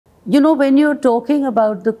You know, when you're talking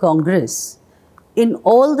about the Congress, in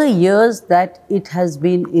all the years that it has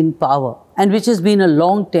been in power, and which has been a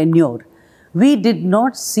long tenure, we did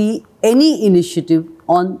not see any initiative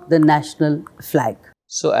on the national flag.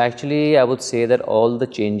 So actually, I would say that all the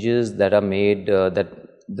changes that are made, that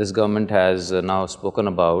this government has now spoken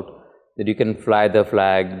about, that you can fly the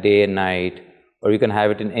flag day and night, or you can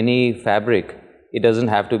have it in any fabric. It doesn't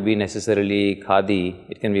have to be necessarily khadi.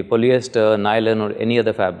 It can be polyester, nylon, or any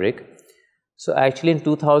other fabric. So actually in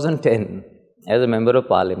 2010, as a member of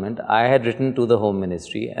parliament, I had written to the Home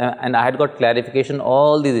Ministry and I had got clarification on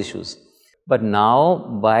all these issues. But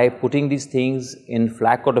now, by putting these things in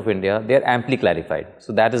Flag Court of India, they are amply clarified.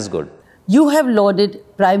 So that is good. You have lauded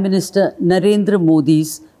Prime Minister Narendra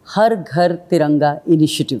Modi's Ghar Tiranga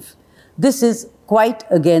initiative. This is quite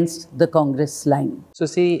against the Congress line. So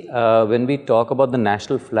see, when we talk about the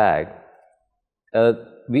national flag,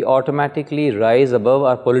 we automatically rise above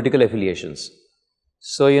our political affiliations.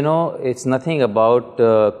 So, you know, it's nothing about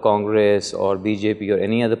Congress or BJP or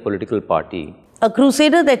any other political party. A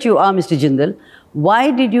crusader that you are, Mr. Jindal,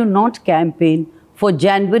 why did you not campaign for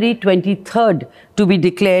January 23rd to be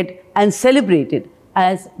declared and celebrated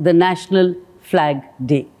as the National Flag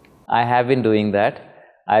Day? I have been doing that.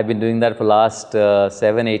 I've been doing that for last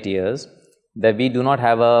 7-8 years, that we do not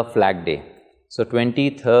have a flag day. So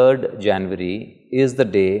 23rd January is the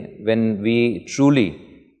day when we truly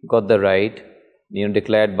got the right,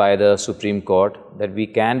 declared by the Supreme Court, that we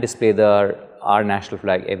can display our national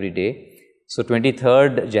flag every day. So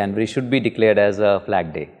 23rd January should be declared as a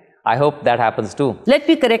flag day. I hope that happens too. Let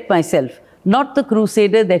me correct myself. Not the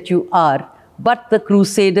crusader that you are, but the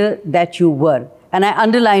crusader that you were. And I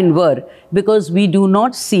underline were, because we do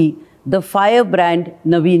not see the firebrand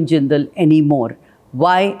Naveen Jindal anymore.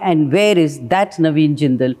 Why and where is that Naveen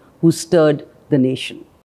Jindal who stirred the nation?